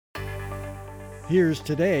Here's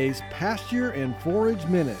today's Pasture and Forage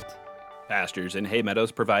Minute. Pastures and hay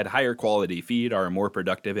meadows provide higher quality feed, are more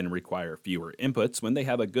productive, and require fewer inputs when they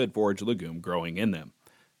have a good forage legume growing in them.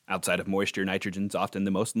 Outside of moisture, nitrogen is often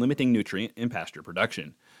the most limiting nutrient in pasture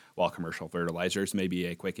production. While commercial fertilizers may be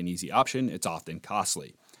a quick and easy option, it's often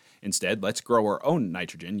costly. Instead, let's grow our own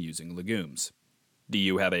nitrogen using legumes. Do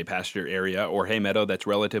you have a pasture area or hay meadow that's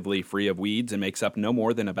relatively free of weeds and makes up no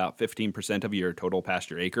more than about 15% of your total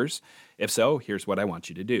pasture acres? If so, here's what I want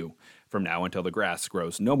you to do. From now until the grass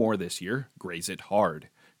grows no more this year, graze it hard.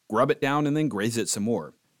 Grub it down and then graze it some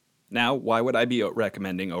more. Now, why would I be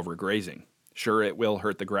recommending overgrazing? Sure, it will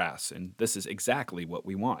hurt the grass, and this is exactly what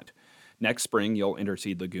we want. Next spring, you'll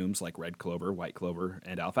interseed legumes like red clover, white clover,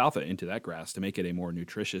 and alfalfa into that grass to make it a more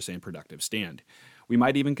nutritious and productive stand. We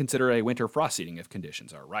might even consider a winter frost seeding if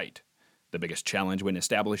conditions are right. The biggest challenge when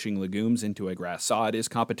establishing legumes into a grass sod is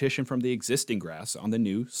competition from the existing grass on the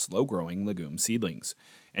new, slow-growing legume seedlings.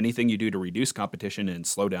 Anything you do to reduce competition and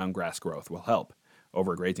slow down grass growth will help.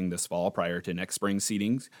 Overgrazing this fall prior to next spring's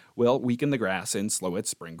seedings will weaken the grass and slow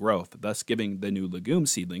its spring growth, thus giving the new legume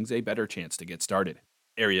seedlings a better chance to get started.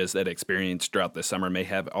 Areas that experienced drought this summer may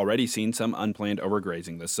have already seen some unplanned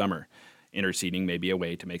overgrazing this summer. Interseeding may be a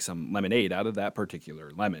way to make some lemonade out of that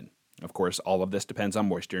particular lemon. Of course, all of this depends on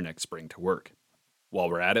moisture next spring to work. While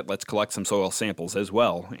we're at it, let's collect some soil samples as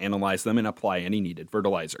well, analyze them, and apply any needed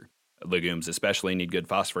fertilizer. Legumes especially need good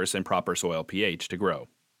phosphorus and proper soil pH to grow.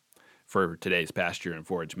 For today's Pasture and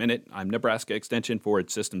Forage Minute, I'm Nebraska Extension Forage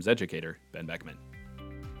Systems Educator, Ben Beckman.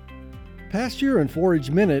 Pasture and Forage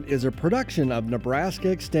Minute is a production of Nebraska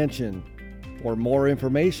Extension. For more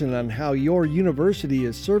information on how your university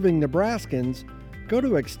is serving Nebraskans, go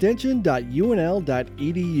to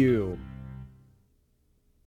extension.unl.edu.